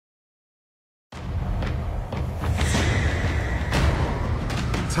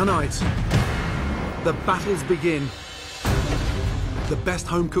Tonight, the battles begin. The best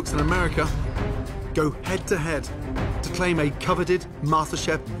home cooks in America go head-to-head to claim a coveted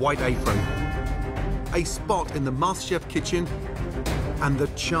MasterChef white apron, a spot in the MasterChef kitchen, and the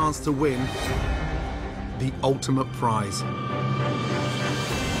chance to win the ultimate prize.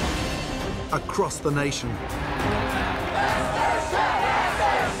 Across the nation,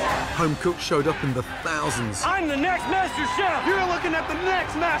 home cooks showed up in the thousands. I'm the next Master Chef! You're looking at the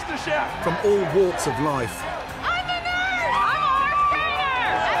next Master Chef! From all walks of life. I'm a nurse! I'm a horse trainer!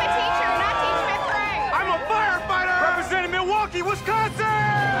 I'm a teacher, and I teach fifth grade! I'm a firefighter! Representing Milwaukee, Wisconsin!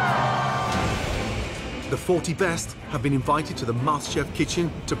 The 40 best have been invited to the MasterChef kitchen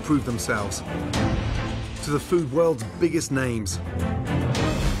to prove themselves. To the food world's biggest names.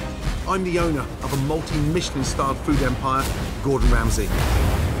 I'm the owner of a multi-Michelin-starred food empire, Gordon Ramsay.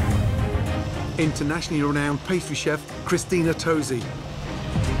 Internationally renowned pastry chef, Christina Tosi.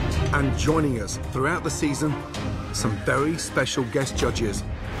 And joining us throughout the season, some very special guest judges,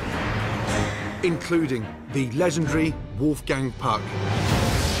 including the legendary Wolfgang Puck.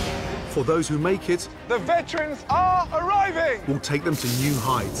 For those who make it, The veterans are arriving! we'll take them to new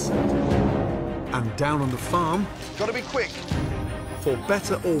heights. And down on the farm, Gotta be quick. for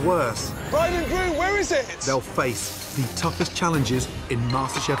better or worse, Bride and groom, where is it? they'll face the toughest challenges in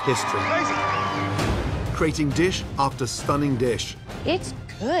MasterChef history. Crazy. Creating dish after stunning dish. It's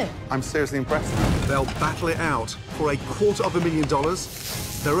good. I'm seriously impressed. They'll battle it out for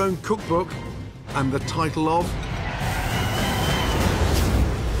 $250,000, their own cookbook, and the title of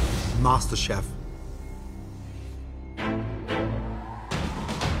MasterChef.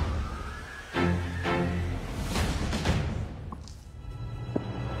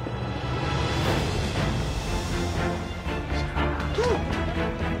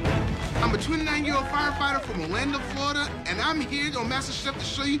 I'm a 29-year-old firefighter from Orlando, Florida, and I'm here on MasterChef to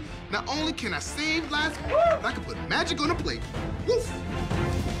show you not only can I save lives, but I can put magic on a plate. Woof!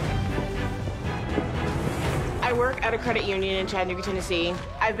 I work at a credit union in Chattanooga, Tennessee.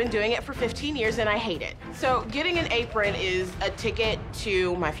 I've been doing it for 15 years and I hate it. So getting an apron is a ticket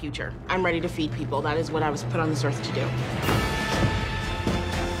to my future. I'm ready to feed people. That is what I was put on this earth to do.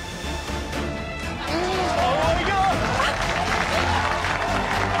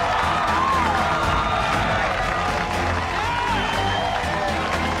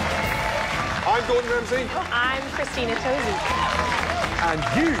 I'm Gordon Ramsay. I'm Christina Tosi. And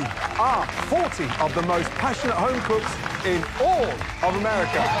you are 40 of the most passionate home cooks in all of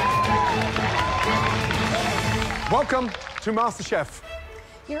America. Welcome to MasterChef.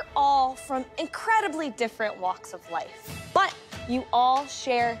 You're all from incredibly different walks of life, but you all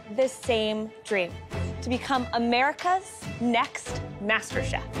share the same dream, to become America's next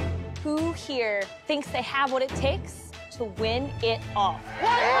MasterChef. Who here thinks they have what it takes to win it all?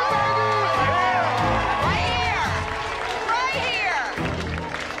 Right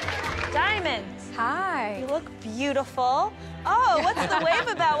here! Diamond. Hi. You look beautiful. Oh, what's the wave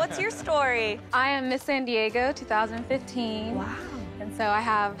about? What's your story? I am Miss San Diego 2015. Wow. And so I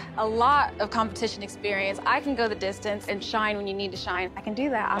have a lot of competition experience. I can go the distance and shine when you need to shine. I can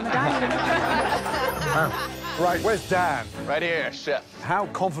do that. I'm a diamond. Right, where's Dan? Right here, chef. How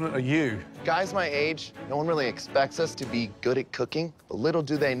confident are you? Guys my age, no one really expects us to be good at cooking, but little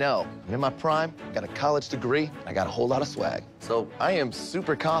do they know. I'm in my prime, got a college degree, and I got a whole lot of swag. So I am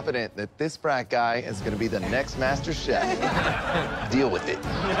super confident that this frat guy is gonna be the next master chef. Deal with it.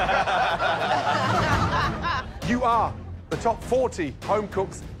 You are the top 40 home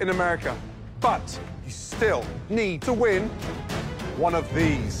cooks in America, but you still need to win one of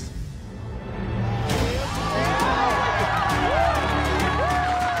these.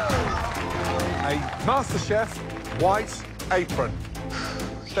 A MasterChef white apron.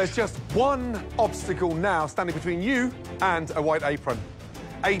 There's just one obstacle now standing between you and a white apron.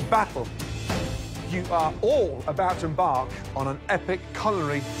 A battle. You are all about to embark on an epic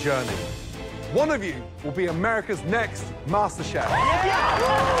culinary journey. One of you will be America's next MasterChef.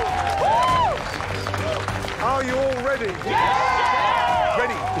 Are you all ready?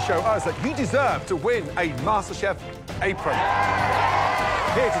 Ready to show us that you deserve to win a MasterChef apron.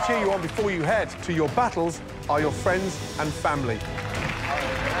 Here to cheer you on before you head to your battles are your friends and family.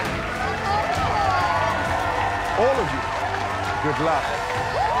 All of you, good luck.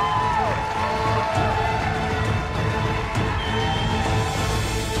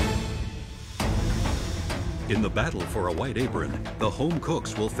 In the battle for a white apron, the home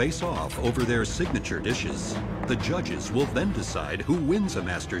cooks will face off over their signature dishes. The judges will then decide who wins a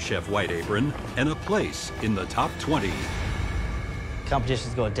MasterChef white apron and a place in the top 20.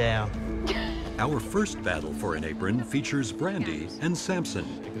 Competition's going down. Our first battle for an apron features Brandy and Samson,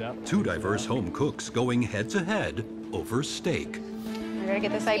 two diverse home cooks going head-to-head over steak. I gotta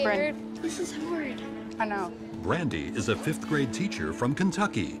get this apron. This is hard. I know. Brandy is a 5th grade teacher from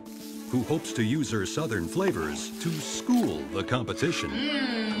Kentucky who hopes to use her southern flavors to school the competition.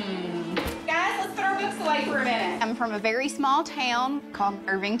 Guys, let's throw books away for a minute. I'm from a very small town called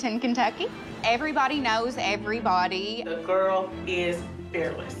Irvington, Kentucky. Everybody knows everybody. The girl is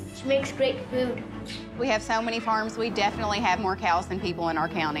fearless. She makes great food. We have so many farms, we definitely have more cows than people in our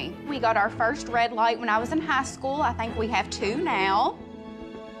county. We got our first red light when I was in high school. I think we have 2 now.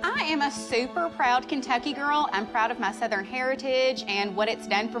 I am a super proud Kentucky girl. I'm proud of my Southern heritage and what it's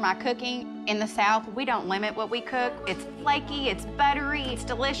done for my cooking. In the South, we don't limit what we cook. It's flaky, it's buttery, it's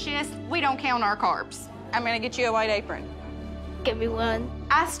delicious. We don't count our carbs. I'm gonna get you a white apron. Give me one.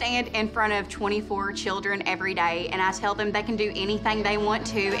 I stand in front of 24 children every day and I tell them they can do anything they want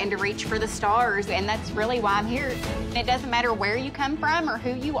to and to reach for the stars, and that's really why I'm here. It doesn't matter where you come from or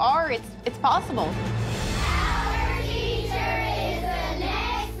who you are, it's possible. Our teacher is the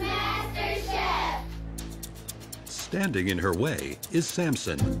next MasterChef. Standing in her way is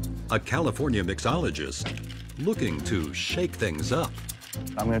Samson, a California mixologist looking to shake things up.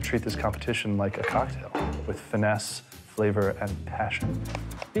 I'm going to treat this competition like a cocktail with finesse, flavor, and passion.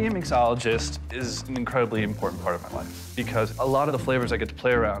 Being a mixologist is an incredibly important part of my life because a lot of the flavors I get to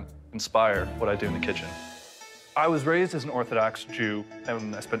play around inspire what I do in the kitchen. I was raised as an Orthodox Jew,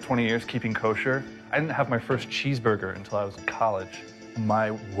 and I spent 20 years keeping kosher. I didn't have my first cheeseburger until I was in college.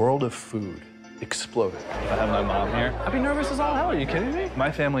 My world of food exploded. I have my mom here. I'd be nervous as all hell, are you kidding me?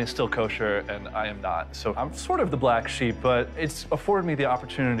 My family is still kosher, and I am not. So I'm sort of the black sheep, but it's afforded me the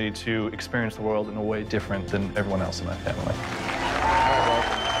opportunity to experience the world in a way different than everyone else in my family.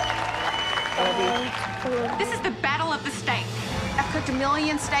 This is the battle of the steak. I've cooked a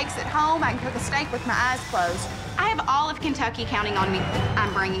million steaks at home. I can cook a steak with my eyes closed. I have all of Kentucky counting on me.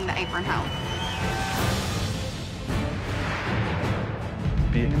 I'm bringing the apron home.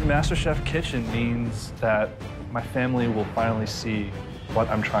 Being in the MasterChef kitchen means that my family will finally see what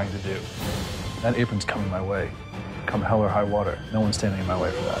I'm trying to do. That apron's coming my way. Come hell or high water. No one's standing in my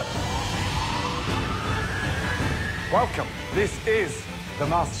way for that. Welcome. This is the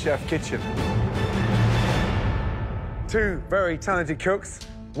MasterChef kitchen. 2 very talented cooks,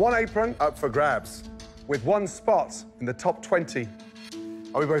 1 apron up for grabs, with 1 spot in the top 20.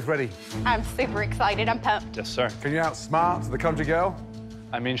 Are we both ready? I'm super excited. I'm pumped. Yes, sir. Can you outsmart the country girl?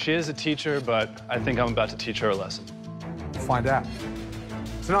 I mean, she is a teacher, but I think I'm about to teach her a lesson. We'll find out.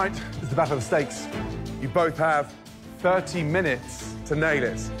 Tonight is the battle of the steaks. You both have 30 minutes to nail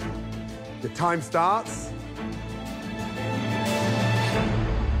it. Your time starts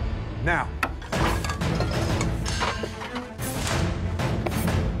now.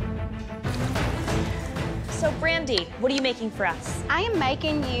 So, Brandy, what are you making for us? I am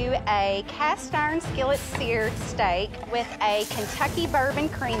making you a cast iron skillet seared steak with a Kentucky bourbon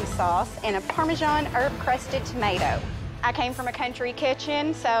cream sauce and a Parmesan herb crusted tomato. I came from a country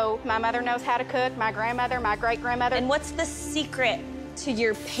kitchen, so my mother knows how to cook, my grandmother, my great-grandmother. And what's the secret to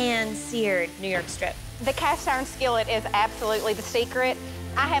your pan-seared New York strip? The cast iron skillet is absolutely the secret.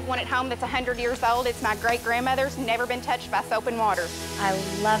 I have one at home that's 100 years old. It's my great-grandmother's, never been touched by soap and water. I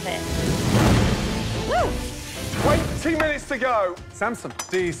love it. Woo! 20 minutes to go. Samson,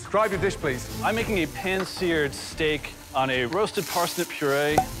 describe your dish, please. I'm making a pan-seared steak on a roasted parsnip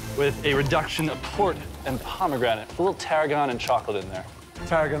puree with a reduction of port and pomegranate, a little tarragon and chocolate in there.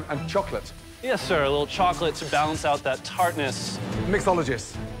 Tarragon and chocolate. Yes, sir, a little chocolate to balance out that tartness.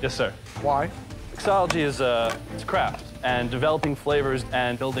 Mixologist. Yes, sir. Why? Mixology is it's a craft, and developing flavors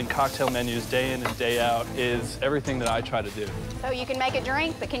and building cocktail menus day in and day out is everything that I try to do. So you can make a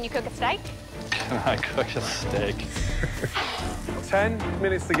drink, but can you cook a steak? Can I cook a steak? 10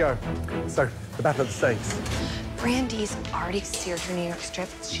 minutes to go. So, the battle of the steaks. Brandy's already seared her New York strip.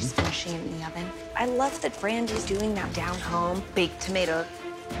 She's finishing it in the oven. I love that Brandy's doing that down home. Baked tomato.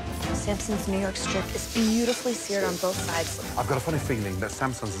 Samson's New York strip is beautifully seared on both sides. I've got a funny feeling that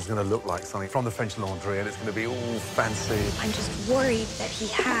Samson's is going to look like something from the French Laundry, and it's going to be all fancy. I'm just worried that he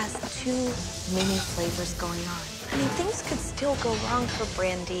has too many flavors going on. I mean, things could still go wrong for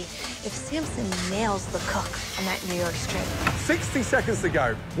Brandy if Samson nails the cook on that New York strip. 60 seconds to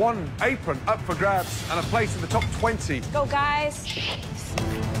go. 1 apron up for grabs and a place in the top 20. Go, guys.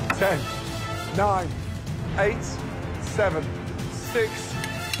 10, 9, 8, 7, 6,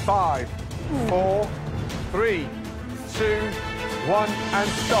 5, 4, 3, 2, 1, and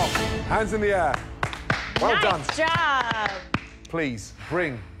stop. Hands in the air. Well done. Nice job. Please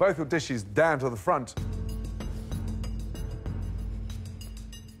bring both your dishes down to the front.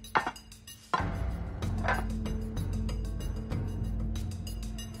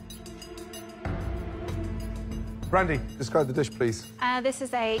 Brandy, describe the dish, please. This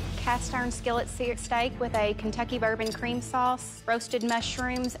is a cast iron skillet seared steak with a Kentucky bourbon cream sauce, roasted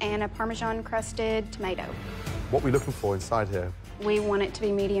mushrooms, and a Parmesan crusted tomato. What are we looking for inside here? We want it to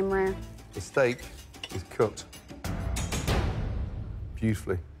be medium rare. The steak is cooked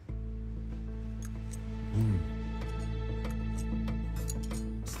beautifully.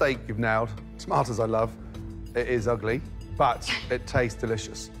 Steak you've nailed. Tomatoes I love. It is ugly, but it tastes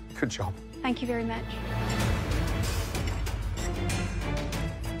delicious. Good job. Thank you very much.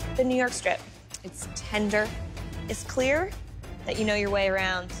 The New York strip. It's tender. It's clear that you know your way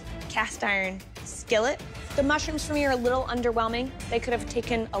around cast iron skillet. The mushrooms for me are a little underwhelming. They could have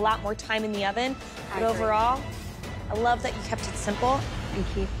taken a lot more time in the oven. But overall, I love that you kept it simple.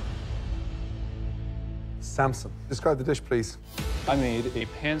 Thank you. Samson, describe the dish, please. I made a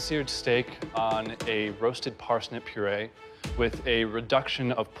pan-seared steak on a roasted parsnip puree with a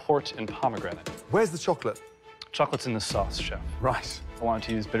reduction of port and pomegranate. Where's the chocolate? Chocolate's in the sauce, chef. Right. I wanted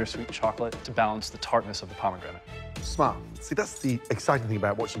to use bittersweet chocolate to balance the tartness of the pomegranate. Smart. See, that's the exciting thing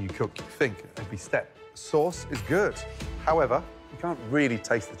about watching you cook. You think every step. The sauce is good. However, you can't really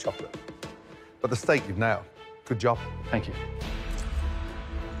taste the chocolate. But the steak you've nailed. Good job. Thank you.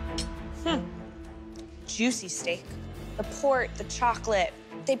 Juicy steak. The port, the chocolate,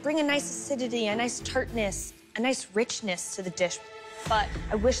 they bring a nice acidity, a nice tartness, a nice richness to the dish. But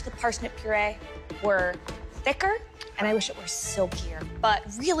I wish the parsnip puree were thicker, and I wish it were silkier. But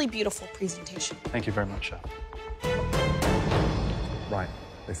really beautiful presentation. Thank you very much, chef. Right.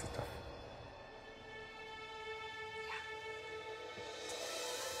 This is tough.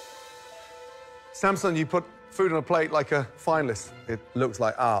 Samson, you put food on a plate like a finalist. It looks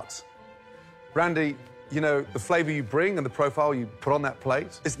like art. Brandy, you know, the flavor you bring and the profile you put on that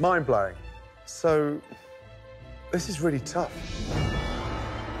plate, it's mind-blowing. So, this is really tough.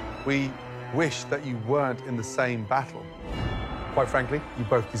 We wish that you weren't in the same battle. Quite frankly, you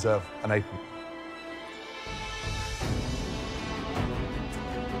both deserve an apron.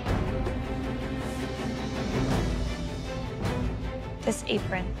 This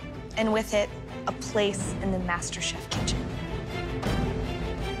apron, and with it, a place in the MasterChef kitchen,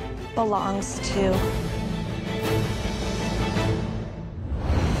 belongs to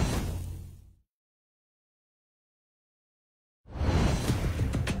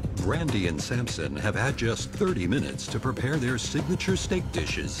Brandy and Samson have had just 30 minutes to prepare their signature steak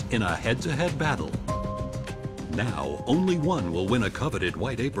dishes in a head-to-head battle. Now, only one will win a coveted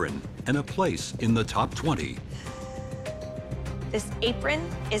white apron and a place in the top 20. This apron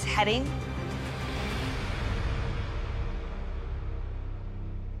is heading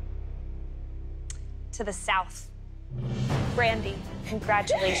to the south. Brandy,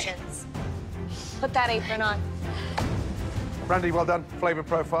 congratulations. Put that apron on. Brandy, well done. Flavor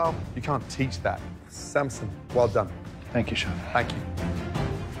profile, you can't teach that. Samson, well done. Thank you, chef. Thank you.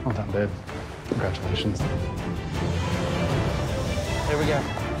 Well done, babe. Congratulations. Here we go.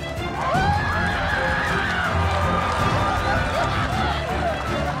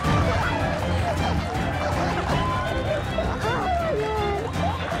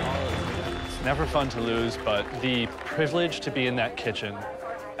 It's never fun to lose, but the privilege to be in that kitchen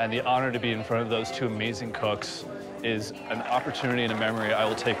and the honor to be in front of those two amazing cooks is an opportunity and a memory I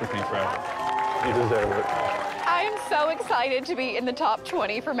will take with me forever. You deserve it. I am so excited to be in the top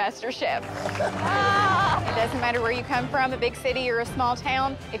 20 for MasterChef. It doesn't matter where you come from, a big city or a small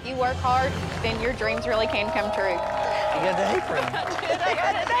town. If you work hard, then your dreams really can come true. You got the apron. I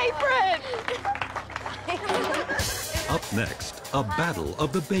got an apron. Up next, a battle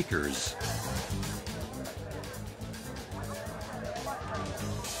of the bakers.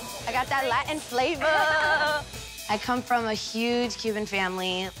 I got that Latin flavor. I come from a huge Cuban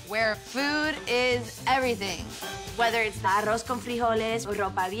family where food is everything. Whether it's the arroz con frijoles, or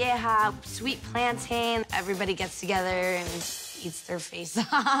ropa vieja, sweet plantain, everybody gets together and eats their face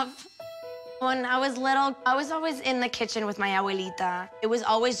off. When I was little, I was always in the kitchen with my abuelita. It was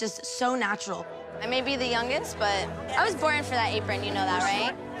always just so natural. I may be the youngest, but I was born for that apron, you know that,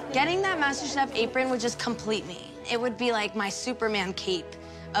 right? Getting that MasterChef apron would just complete me. It would be like my Superman cape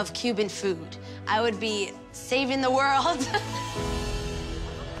of Cuban food. I would be saving the world.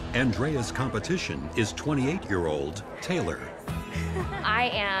 Andrea's competition is 28-year-old Taylor. I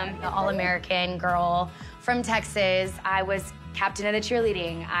am an all-American girl from Texas. I was captain of the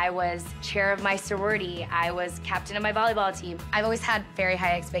cheerleading. I was chair of my sorority. I was captain of my volleyball team. I've always had very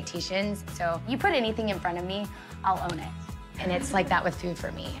high expectations, so you put anything in front of me, I'll own it. And it's like that with food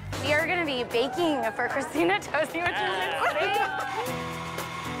for me. We are gonna be baking for Christina Tosi, which is exciting.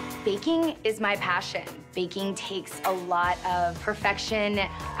 Baking is my passion. Baking takes a lot of perfection.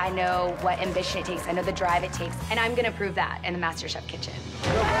 I know what ambition it takes. I know the drive it takes. And I'm gonna prove that in the MasterChef kitchen.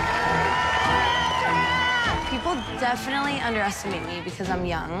 People definitely underestimate me because I'm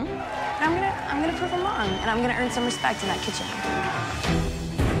young. And I'm gonna prove them wrong. And I'm gonna earn some respect in that kitchen.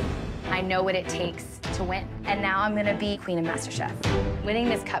 I know what it takes to win. And now I'm gonna be queen of MasterChef. Winning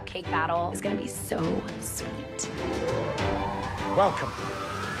this cupcake battle is gonna be so sweet. Welcome.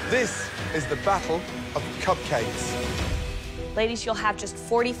 This is the battle of cupcakes. Ladies, you'll have just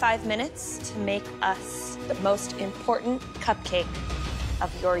 45 minutes to make us the most important cupcake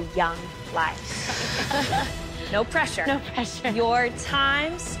of your young life. No pressure. No pressure. Your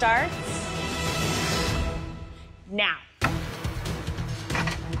time starts now.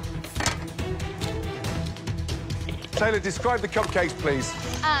 Taylor, describe the cupcakes, please.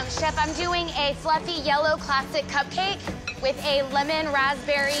 Chef, I'm doing a fluffy yellow classic cupcake with a lemon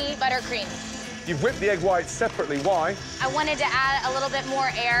raspberry buttercream. You've whipped the egg whites separately. Why? I wanted to add a little bit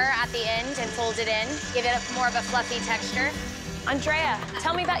more air at the end and fold it in, give it more of a fluffy texture. Andrea,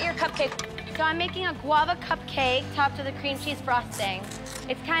 tell me about your cupcake. So I'm making a guava cupcake topped with a cream cheese frosting.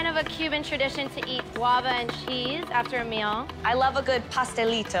 It's kind of a Cuban tradition to eat guava and cheese after a meal. I love a good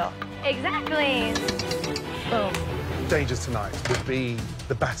pastelito. Exactly. Boom. Dangers tonight would be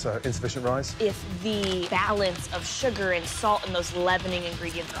the batter, insufficient rise. If the balance of sugar and salt and those leavening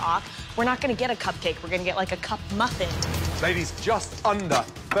ingredients are off, we're not gonna get a cupcake. We're gonna get like a cup muffin. Ladies, just under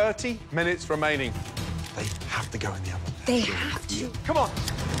 30 minutes remaining. They have to go in the oven. They have to. Come on,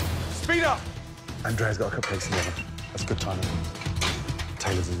 speed up. Andrea's got her cupcakes in the oven. That's good timing.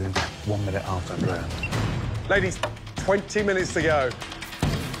 Taylor's is in 1 minute after Andrea. Ladies, 20 minutes to go.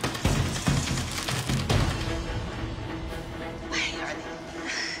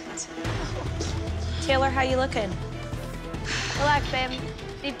 Taylor, how you looking? Relax, babe.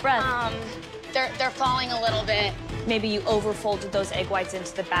 Deep breath. They're falling a little bit. Maybe you overfolded those egg whites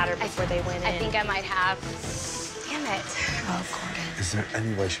into the batter before they went in. I think I might have. Damn it. Oh, Gordon. Is there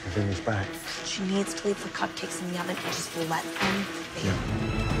any way she can bring this back? She needs to leave the cupcakes in the oven and just let them bake.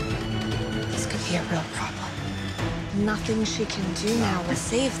 This could be a real problem. Nothing she can do now will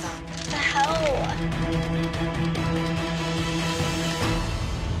save them. What the hell?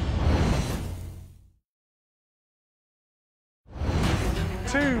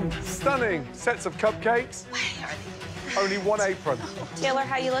 Two stunning sets of cupcakes. Only one apron. Taylor,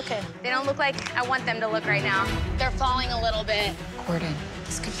 how you looking? They don't look like I want them to look right now. They're falling a little bit. Gordon,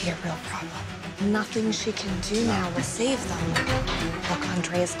 this could be a real problem. Nothing she can do now will save them. Look,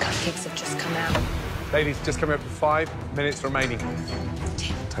 Andrea's cupcakes have just come out. Ladies, just coming up to 5 minutes remaining.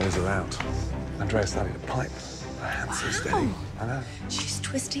 Taylor's around. Andrea's starting to pipe. Her hands so steady. I know. She's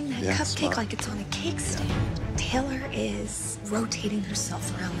twisting that Yeah, cupcake smart. like it's on a cake stand. Taylor is rotating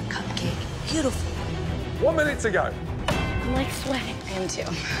herself around the cupcake. Beautiful. 1 minute to go. I'm like sweating. I am too.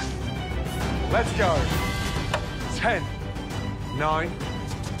 Let's go. 10, 9,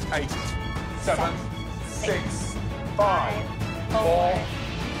 8, 7, 6, 5, 4,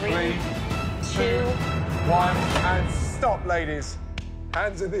 3, 2, 1, and stop, ladies.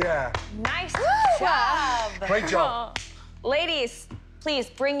 Hands in the air. Nice job. Great job. Ladies, please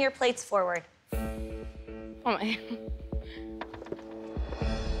bring your plates forward. Oh my.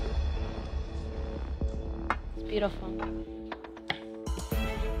 It's beautiful.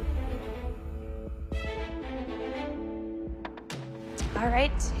 All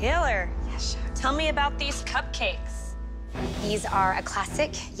right, Taylor. Yes, tell me about these cupcakes. These are a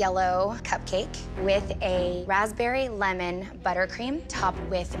classic yellow cupcake with a raspberry lemon buttercream topped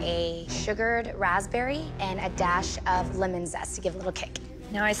with a sugared raspberry and a dash of lemon zest to give a little kick.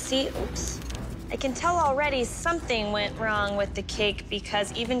 Now I see, oops. I can tell already something went wrong with the cake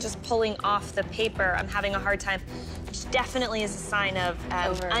because even just pulling off the paper, I'm having a hard time, which definitely is a sign of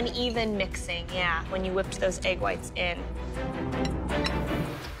uneven mixing, yeah, when you whipped those egg whites in.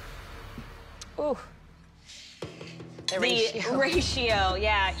 Ooh. The ratio,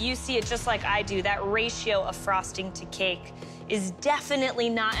 yeah. You see it just like I do. That ratio of frosting to cake is definitely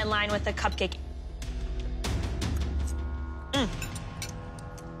not in line with a cupcake.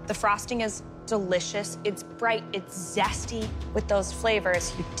 The frosting is delicious. It's bright, it's zesty. With those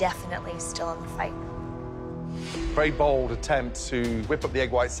flavors, you're definitely still in the fight. Very bold attempt to whip up the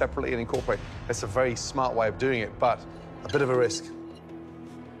egg whites separately and incorporate. It's a very smart way of doing it, but a bit of a risk.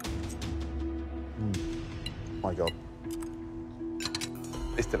 My God.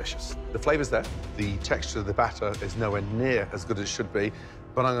 It's delicious. The flavor's there. The texture of the batter is nowhere near as good as it should be,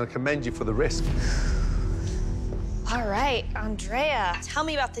 but I'm going to commend you for the risk. All right, Andrea, tell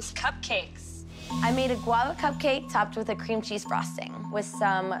me about these cupcakes. I made a guava cupcake topped with a cream cheese frosting with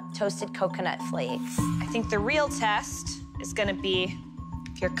some toasted coconut flakes. I think the real test is gonna be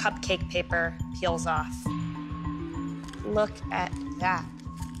if your cupcake paper peels off. Look at that.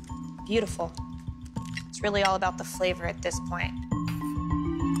 Beautiful. It's really all about the flavor at this point.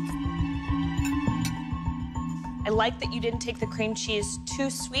 I like that you didn't take the cream cheese too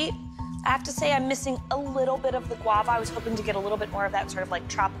sweet. I have to say I'm missing a little bit of the guava. I was hoping to get a little bit more of that sort of like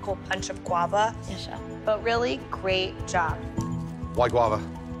tropical punch of guava. Yeah, sure. But really, great job. Why guava?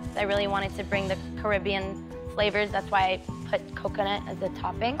 I really wanted to bring the Caribbean flavors. That's why I put coconut as a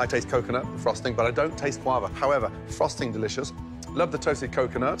topping. I taste coconut frosting, but I don't taste guava. However, frosting delicious. Love the toasted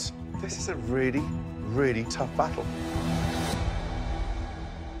coconuts. This is a really, really tough battle.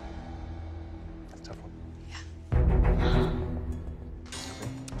 That's a tough one.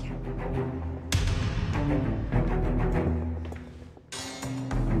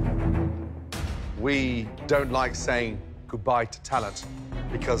 We don't like saying goodbye to talent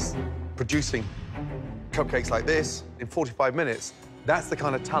because producing cupcakes like this in 45 minutes, that's the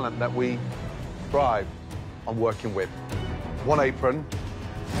kind of talent that we thrive on working with. One apron,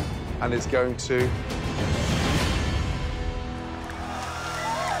 and it's going to...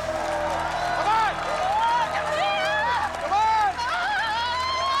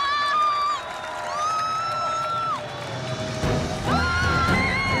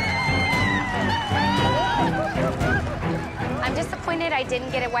 I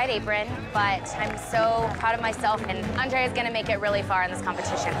didn't get a white apron, but I'm so proud of myself, and Andre is gonna make it really far in this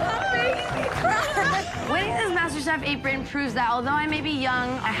competition. Winning this MasterChef apron proves that although I may be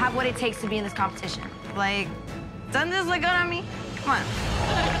young, I have what it takes to be in this competition. Like, doesn't this look good on me? Come on.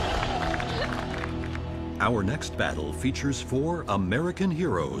 Our next battle features 4 American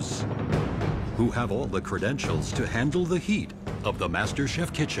heroes who have all the credentials to handle the heat of the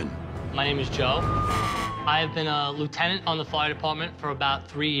MasterChef kitchen. My name is Joe. I've been a lieutenant on the fire department for about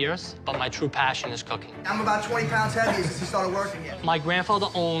 3 years, but my true passion is cooking. I'm about 20 pounds heavier since he started working here. My grandfather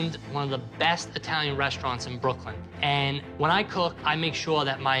owned one of the best Italian restaurants in Brooklyn. And when I cook, I make sure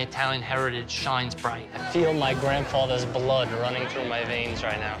that my Italian heritage shines bright. I feel my grandfather's blood running through my veins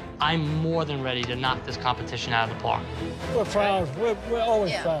right now. I'm more than ready to knock this competition out of the park. We're proud. We're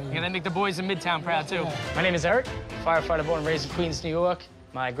always proud. You're gonna make the boys in Midtown proud, too. My name is Eric, firefighter born and raised in Queens, New York.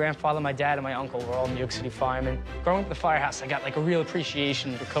 My grandfather, my dad, and my uncle were all New York City firemen. Growing up in the firehouse, I got like a real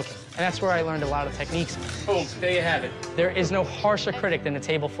appreciation for cooking. And that's where I learned a lot of techniques. Boom, there you have it. There is no harsher critic than a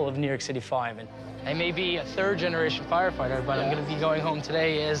table full of New York City firemen. I may be a third-generation firefighter, but I'm gonna be going home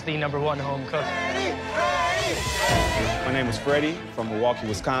today as the #1 home cook. My name is Freddie from Milwaukee,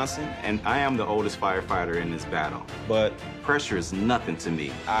 Wisconsin, and I am the oldest firefighter in this battle. But pressure is nothing to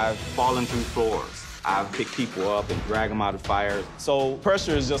me. I've fallen through floors. I've picked people up and drag them out of fire. So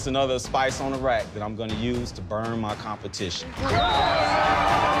pressure is just another spice on the rack that I'm gonna use to burn my competition.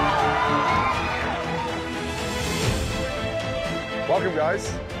 Welcome,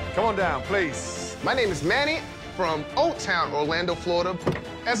 guys. Come on down, please. My name is Manny from Old Town, Orlando, Florida.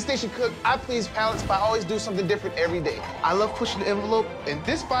 As a station cook, I please palates by always do something different every day. I love pushing the envelope, and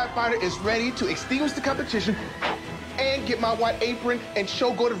this firefighter is ready to extinguish the competition and get my white apron and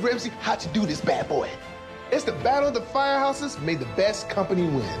show Gordon Ramsay how to do this bad boy. It's the battle of the firehouses. May the best company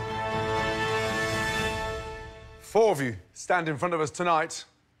win. 4 of you stand in front of us tonight,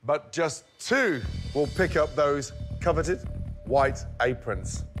 but just 2 will pick up those coveted white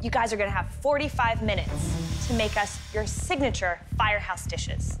aprons. You guys are gonna have 45 minutes to make us your signature firehouse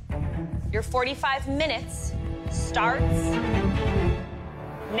dishes. Your 45 minutes starts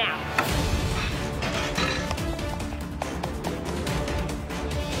now.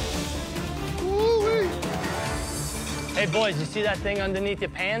 Hey, boys, you see that thing underneath your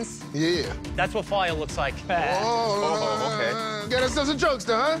pants? Yeah. That's what fire looks like. Okay. Get us some jokes,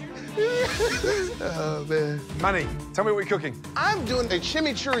 though, huh? Oh, man. Manny, tell me what you're cooking. I'm doing a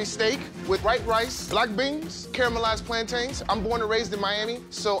chimichurri steak with white rice, black beans, caramelized plantains. I'm born and raised in Miami,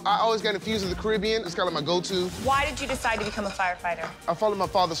 so I always got infused with the Caribbean. It's kind of my go-to. Why did you decide to become a firefighter? I followed my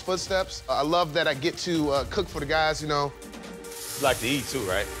father's footsteps. I love that I get to cook for the guys, you know. You like to eat, too,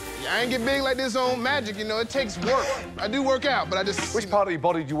 right? I ain't get big like this on magic, you know. It takes work. I do work out, but I just... Which part of your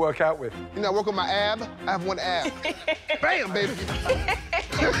body do you work out with? You know, I work on my ab. I have one ab. Bam, baby.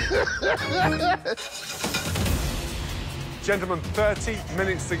 Gentlemen, 30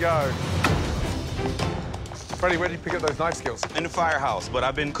 minutes to go. Freddie, where did you pick up those knife skills? In the firehouse, but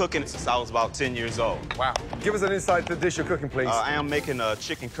I've been cooking since I was about 10 years old. Wow. Give us an insight to the dish you're cooking, please. I am making a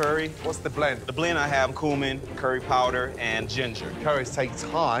chicken curry. What's the blend? The blend I have cumin, curry powder, and ginger. Curries take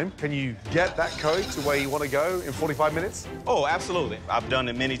time. Can you get that curry to where you want to go in 45 minutes? Oh, absolutely. I've done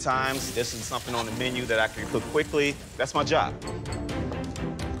it many times. This is something on the menu that I can cook quickly. That's my job.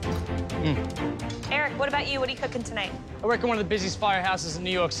 Eric, what about you? What are you cooking tonight? I work in one of the busiest firehouses in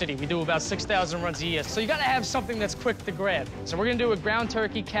New York City. We do about 6,000 runs a year, so you gotta have something that's quick to grab. So we're gonna do a ground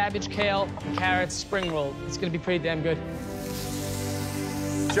turkey, cabbage, kale, carrots, spring roll. It's gonna be pretty damn good.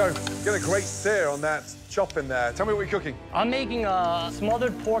 Joe, get a great sear on that chop in there. Tell me what you're cooking. I'm making a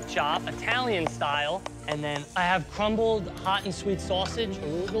smothered pork chop, Italian style, and then I have crumbled hot and sweet sausage,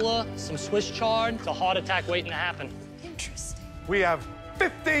 arugula, some Swiss chard. It's a heart attack waiting to happen. Interesting. We have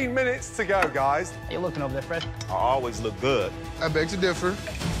 15 minutes to go, guys. How you looking over there, Fred? I always look good. I beg to differ.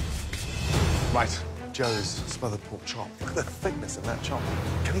 Right, Joe's smothered pork chop. Look at the thickness in that chop.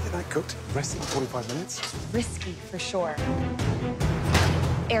 Can he get that cooked resting 45 minutes? Risky, for sure.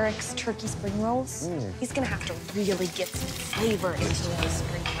 Eric's turkey spring rolls. He's gonna have to really get some flavor into those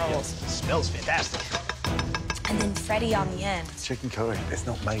spring rolls. It smells fantastic. And then Freddie on the end. Chicken curry, it's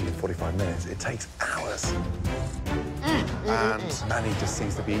not made in 45 minutes. It takes hours. And Manny just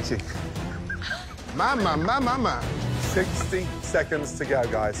seems to be eating. My. 60 seconds to go,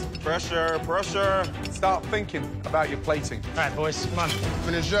 guys. Pressure, pressure. Start thinking about your plating. All right, boys, come on.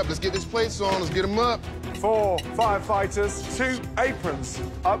 Finish up. Let's get these plates on. Let's get them up. 4 firefighters, 2 aprons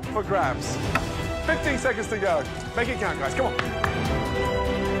up for grabs. 15 seconds to go. Make it count, guys. Come on.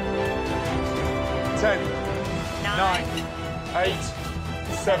 10, 9, 8,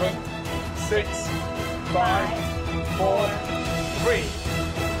 7, 6, 5, 4, 3,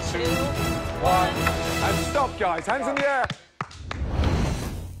 2, 1. And stop, guys. Hands in the air.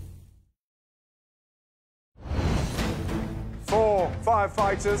 Four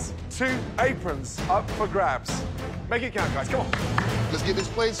firefighters, 2 aprons up for grabs. Make it count, guys. Come on. Let's get these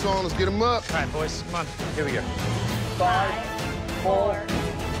plates on. Let's get them up. All right, boys, come on. Here we go. 5, 4,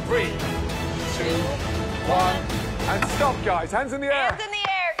 3, 2, 1. And stop, guys. Hands in the air. Hands in the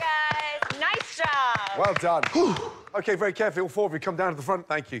air, guys. Nice job. Well done. OK, very carefully. All 4 of you come down to the front.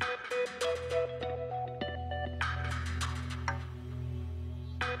 Thank you.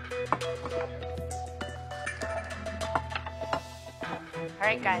 All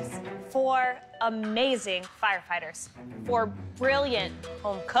right, guys. 4 amazing firefighters. 4 brilliant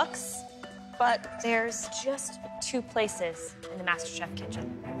home cooks. But there's just 2 places in the MasterChef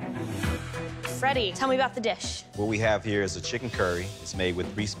kitchen. Freddie, tell me about the dish. What we have here is a chicken curry. It's made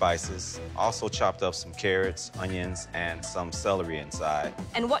with 3 spices. Also chopped up some carrots, onions, and some celery inside.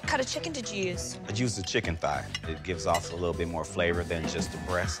 And what kind of chicken did you use? I used the chicken thigh. It gives off a little bit more flavor than just the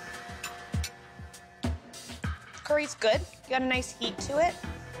breast. Curry's good. You got a nice heat to it.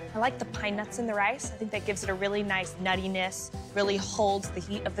 I like the pine nuts in the rice. I think that gives it a really nice nuttiness, really holds the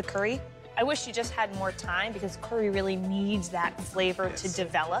heat of the curry. I wish you just had more time because curry really needs that flavor to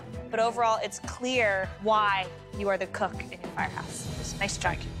develop. But overall, it's clear why you are the cook in your firehouse. Nice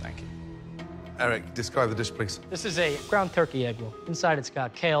job. Thank you. Eric, describe the dish, please. This is a ground turkey egg roll. Inside, it's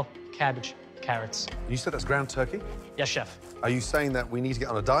got kale, cabbage, carrots. You said that's ground turkey? Yes, chef. Are you saying that we need to get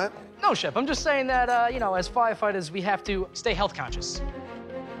on a diet? No, chef. I'm just saying that, you know, as firefighters, we have to stay health conscious.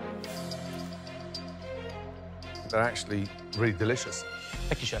 They're actually really delicious.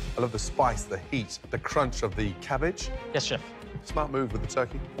 Thank you, chef. I love the spice, the heat, the crunch of the cabbage. Yes, chef. Smart move with the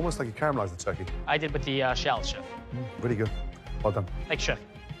turkey. Almost like you caramelized the turkey. I did with the shallots, chef. Really good. Well done. Thank you, chef.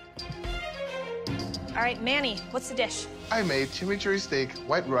 All right, Manny, what's the dish? I made chimichurri steak,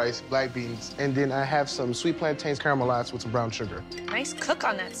 white rice, black beans, and then I have some sweet plantains caramelized with some brown sugar. Nice cook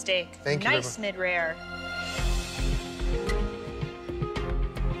on that steak. Thank you. Nice mid-rare.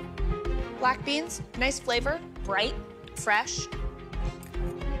 Black beans, nice flavor, bright, fresh.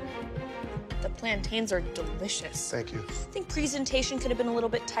 The plantains are delicious. Thank you. I think presentation could have been a little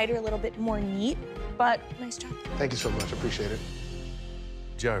bit tighter, a little bit more neat, but nice job. Thank you so much. Appreciate it.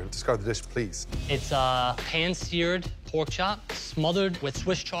 Joe, describe the dish, please. It's a pan-seared pork chop smothered with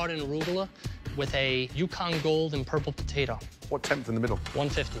Swiss chard and arugula with a Yukon Gold and purple potato. What temp in the middle?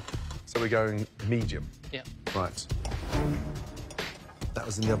 150. So we're going medium. Yeah. Right. That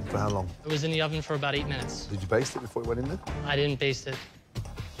was in the oven for how long? It was in the oven for about 8 minutes. Did you baste it before it went in there? I didn't baste it.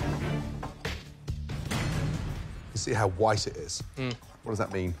 You see how white it is? What does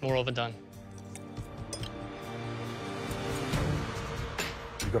that mean? More overdone.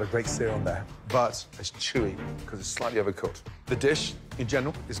 You've got a great sear on there, but it's chewy because it's slightly overcooked. The dish, in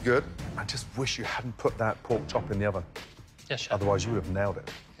general, is good. I just wish you hadn't put that pork chop in the oven. Yes, chef. Otherwise, you would have nailed it.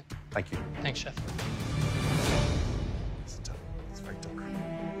 Thank you. Thanks, chef.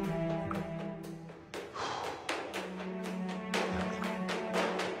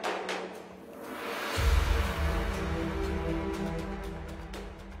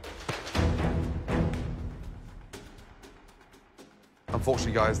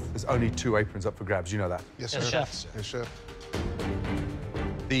 Unfortunately, guys, there's only 2 aprons up for grabs. You know that? Yes, Yes, sir. chef. Yes, chef.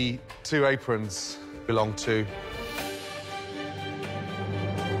 The 2 aprons belong to...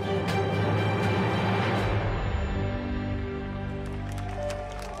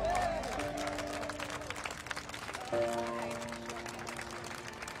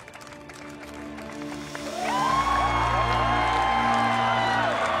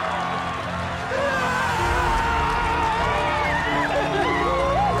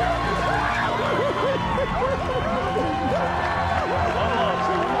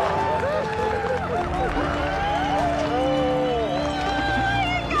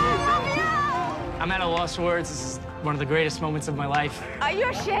 I'm at a loss for words. This is one of the greatest moments of my life. Are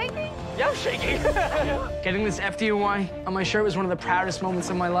you shaking? Yeah, I'm shaking. Getting this FDUY on my shirt was one of the proudest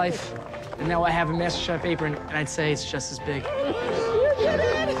moments of my life. And now I have a MasterChef apron, and I'd say it's just as big.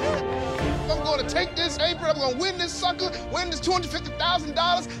 I'm going to take this apron, I'm going to win this sucker, win this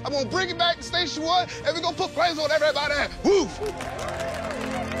 $250,000. I'm going to bring it back to Station 1, and we're going to put flames on everybody. Woo!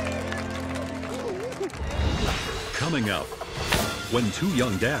 Coming up, when 2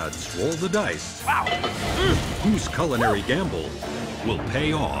 young dads roll the dice, wow, whose culinary gamble will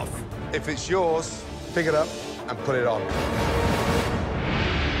pay off? If it's yours, pick it up and put it on.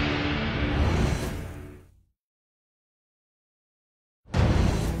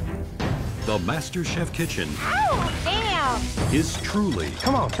 The MasterChef kitchen Damn! is truly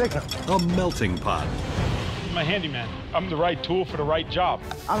Come on, take it. a melting pot. I'm a handyman. I'm the right tool for the right job.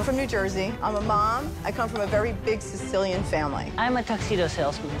 I'm from New Jersey. I'm a mom. I come from a very big Sicilian family. I'm a tuxedo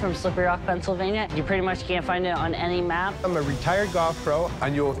salesman from Slippery Rock, Pennsylvania. You pretty much can't find it on any map. I'm a retired golf pro,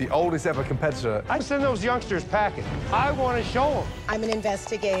 and you're the oldest ever competitor. I send those youngsters packing. I want to show them. I'm an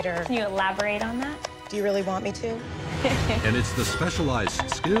investigator. Can you elaborate on that? Do you really want me to? And it's the specialized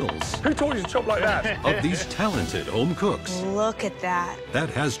skills Who told you to chop like that? of these talented home cooks Look at that.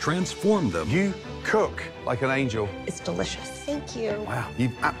 that has transformed them. You cook like an angel. It's delicious. Thank you. Wow,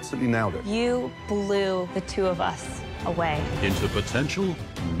 you've absolutely nailed it. You blew the 2 of us away. Into potential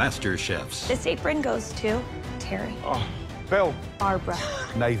master chefs. This apron goes to Terry, Bill, Barbara,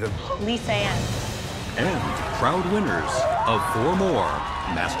 Nathan. Lisa Ann. And proud winners of 4 more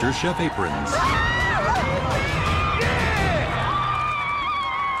MasterChef aprons.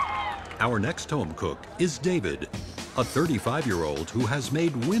 Our next home cook is David, a 35-year-old who has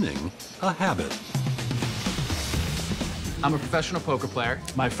made winning a habit. I'm a professional poker player.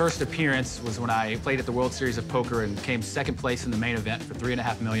 My first appearance was when I played at the World Series of Poker and came 2nd place in the main event for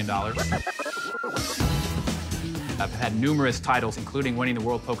 $3.5 million. I've had numerous titles, including winning the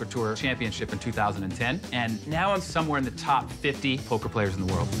World Poker Tour Championship in 2010. And now I'm somewhere in the top 50 poker players in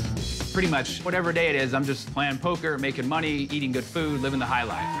the world. Pretty much whatever day it is, I'm just playing poker, making money, eating good food, living the high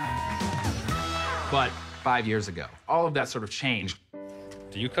life. But 5 years ago, all of that sort of changed.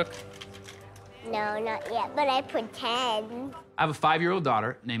 Do you cook? No, not yet, but I pretend. I have a 5-year-old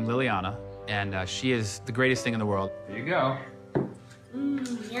daughter named Liliana, and she is the greatest thing in the world. Here you go.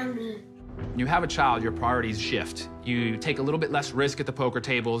 Yummy. When you have a child, your priorities shift. You take a little bit less risk at the poker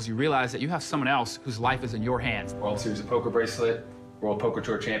tables. You realize that you have someone else whose life is in your hands. World Series of Poker bracelet, World Poker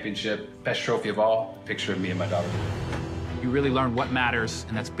Tour Championship, best trophy of all, picture of me and my daughter. You really learn what matters,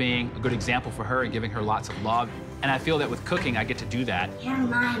 and that's being a good example for her and giving her lots of love. And I feel that with cooking, I get to do that. You're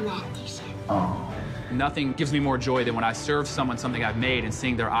my MasterChef. Oh. Nothing gives me more joy than when I serve someone something I've made and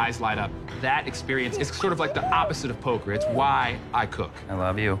seeing their eyes light up. That experience is sort of like the opposite of poker. It's why I cook. I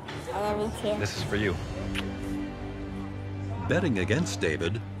love you. I love you too. This is for you. Betting against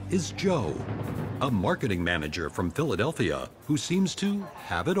David is Joe, a marketing manager from Philadelphia who seems to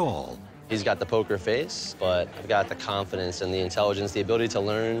have it all. He's got the poker face, but I've got the confidence and the intelligence, the ability to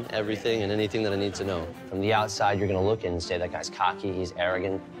learn everything and anything that I need to know. From the outside, you're gonna look and say, that guy's cocky, he's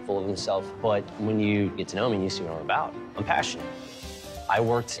arrogant, full of himself. But when you get to know me and you see what I'm about, I'm passionate. I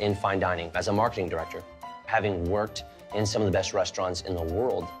worked in fine dining as a marketing director. Having worked in some of the best restaurants in the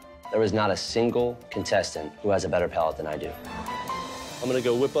world, there is not a single contestant who has a better palate than I do. I'm gonna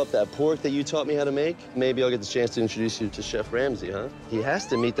go whip up that pork that you taught me how to make. Maybe I'll get the chance to introduce you to Chef Ramsay, huh? He has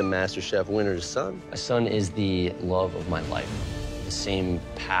to meet the MasterChef winner's son. My son is the love of my life. The same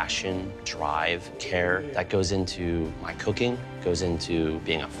passion, drive, care that goes into my cooking, goes into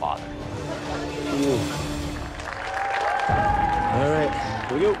being a father. Ooh. All right,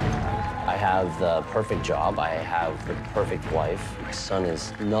 here we go. I have the perfect job. I have the perfect wife. My son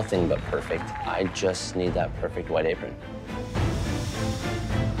is nothing but perfect. I just need that perfect white apron.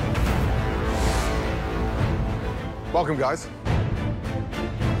 Welcome, guys.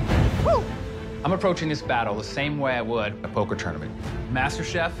 Woo! I'm approaching this battle the same way I would a poker tournament.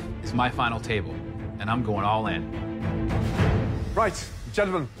 MasterChef is my final table, and I'm going all in. Right,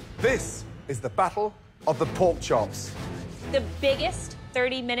 gentlemen, this is the battle of the pork chops. The biggest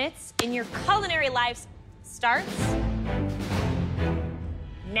 30 minutes in your culinary lives starts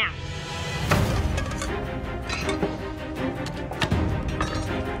now.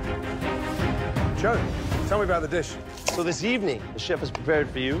 Joe, tell me about the dish. So this evening, the chef has prepared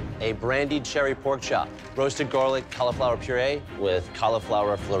for you a brandied cherry pork chop, roasted garlic cauliflower puree with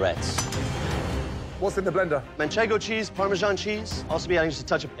cauliflower florets. What's in the blender? Manchego cheese, Parmesan cheese. Also be adding just a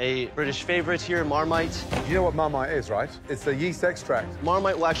touch of a British favorite here, Marmite. You know what Marmite is, right? It's a yeast extract.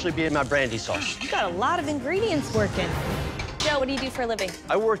 Marmite will actually be in my brandy sauce. You got a lot of ingredients working. Joe, what do you do for a living?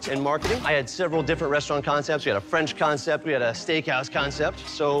 I worked in marketing. I had several different restaurant concepts. We had a French concept. We had a steakhouse concept.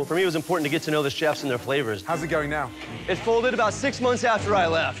 So for me, it was important to get to know the chefs and their flavors. How's it going now? It folded about 6 months after I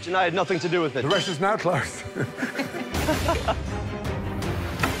left, and I had nothing to do with it. The restaurant's now closed.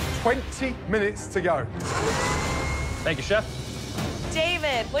 20 minutes to go. Thank you, Chef.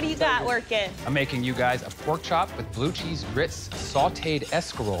 David, what do you got working? I'm making you guys a pork chop with blue cheese grits, sautéed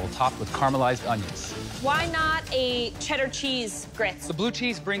escarole topped with caramelized onions. Why not a cheddar cheese grits? The blue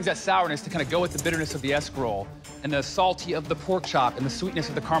cheese brings that sourness to kind of go with the bitterness of the escarole and the salty of the pork chop and the sweetness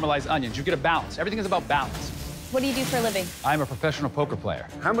of the caramelized onions. You get a balance. Everything is about balance. What do you do for a living? I'm a professional poker player.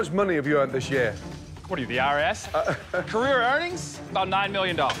 How much money have you earned this year? What are you, the IRS? Career earnings? About $9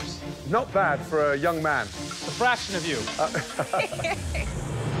 million. Not bad for a young man. It's a fraction of you.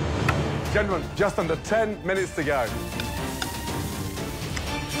 Gentlemen, just under 10 minutes to go.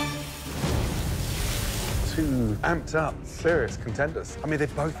 Two amped up, serious contenders. I mean, they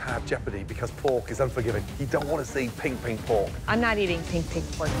both have jeopardy because pork is unforgiving. You don't want to see pink pork. I'm not eating pink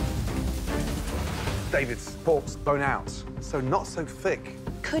pork. David's pork's bone out, so not so thick.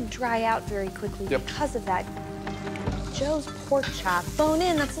 Could dry out very quickly Yep. because of that. Joe's pork chop, bone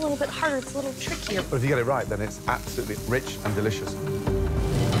in, that's a little bit harder, it's a little trickier. But if you get it right, then it's absolutely rich and delicious.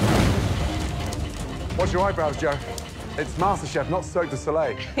 Watch your eyebrows, Joe. It's MasterChef, not Cirque du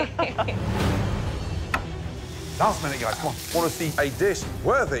Soleil. Last minute, guys, come on. Want to see a dish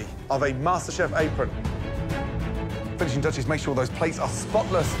worthy of a MasterChef apron. Finishing touches, make sure those plates are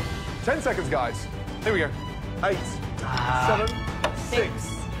spotless. 10 seconds, guys. Here we go. 8, 7, 6,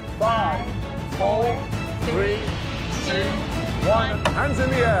 5, 4, 3, 2, 1. Hands in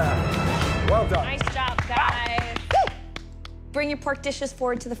the air. Well done. Nice job, guys. Bring your pork dishes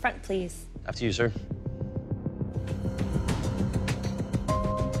forward to the front, please. After you, sir.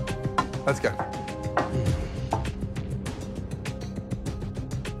 Let's go.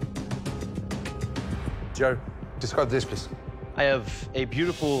 Joe, describe the dish, please. I have a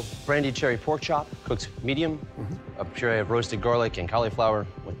beautiful brandied cherry pork chop, cooked medium, a puree of roasted garlic and cauliflower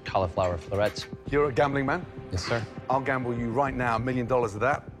with cauliflower florets. You're a gambling man? Yes, sir. I'll gamble you right now $1 million of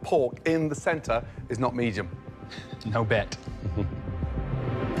that. Pork in the center is not medium. No bet.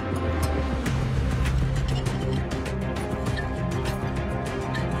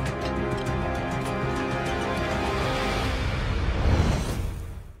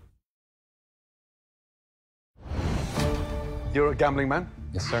 You're a gambling man?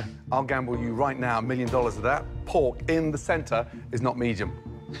 Yes, sir. I'll gamble you right now $1 million of that. Pork in the center is not medium.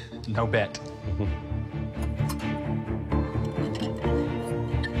 No bet.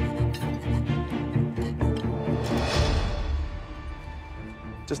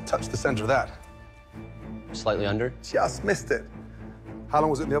 Just touch the center of that. Slightly under. Just missed it. How long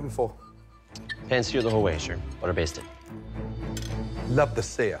was it in the oven for? Pan sear the whole way, sure. Butter basted. Love the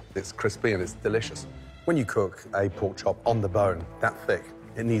sear. It's crispy and it's delicious. When you cook a pork chop on the bone, that thick,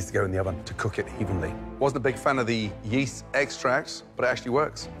 it needs to go in the oven to cook it evenly. Wasn't a big fan of the yeast extract, but it actually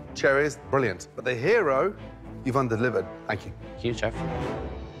works. Cherries, brilliant. But the hero, you've undelivered. Thank you. Thank you, chef.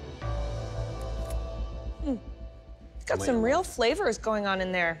 Got some real flavors going on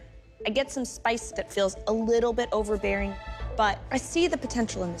in there. I get some spice that feels a little bit overbearing, but I see the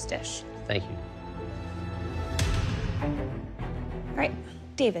potential in this dish. Thank you. All right,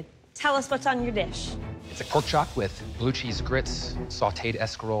 David, tell us what's on your dish. It's a pork chop with blue cheese grits, sautéed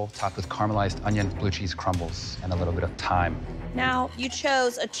escarole topped with caramelized onion, blue cheese crumbles, and a little bit of thyme. Now, you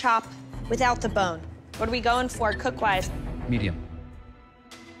chose a chop without the bone. What are we going for cook-wise? Medium.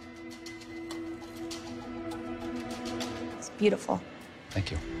 It's beautiful.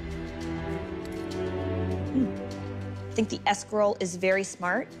 Thank you. I think the escarole is very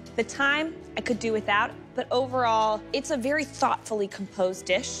smart. The thyme, I could do without, but overall, it's a very thoughtfully composed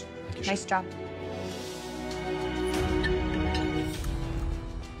dish. Nice job.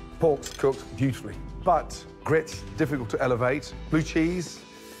 Pork's cooked beautifully, but grits, difficult to elevate. Blue cheese,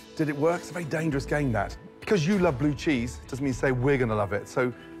 did it work? It's a very dangerous game, that. Because you love blue cheese, doesn't mean say we're gonna love it.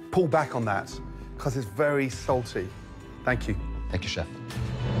 So pull back on that, because it's very salty. Thank you. Thank you, Chef.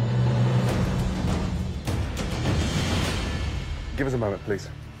 Give us a moment, please.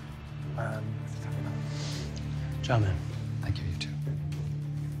 John, man. Thank you, you too.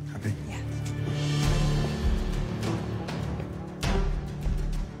 Happy? Yeah.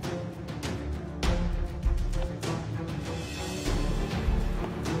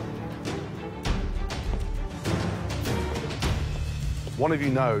 One of you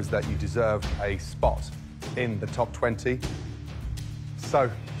knows that you deserve a spot in the top 20. So,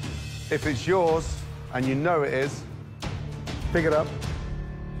 if it's yours and you know it is, pick it up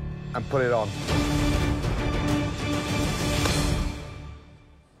and put it on.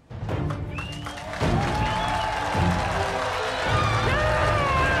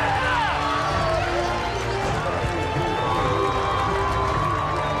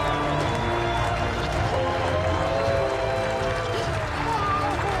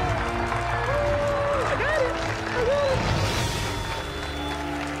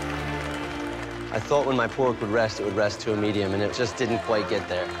 I thought when my pork would rest, it would rest to a medium, and it just didn't quite get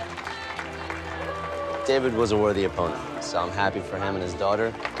there. David was a worthy opponent, so I'm happy for him and his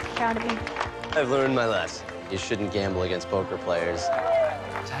daughter. Proud of you. I've learned my lesson. You shouldn't gamble against poker players.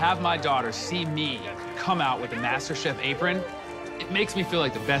 To have my daughter see me come out with a MasterChef apron, it makes me feel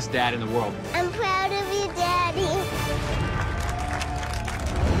like the best dad in the world. I'm proud of you, Daddy.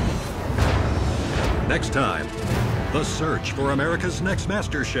 Next time, the search for America's next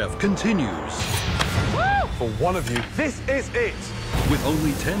MasterChef continues. For one of you, this is it. With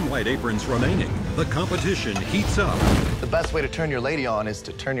only 10 white aprons remaining, the competition heats up. The best way to turn your lady on is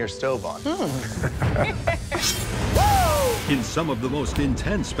to turn your stove on. In some of the most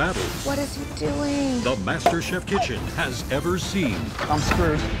intense battles What is he doing? the MasterChef kitchen has ever seen. I'm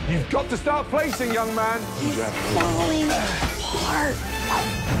screwed. You've got to start placing, young man. He's falling apart.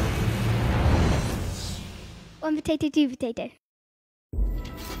 One potato, two potato.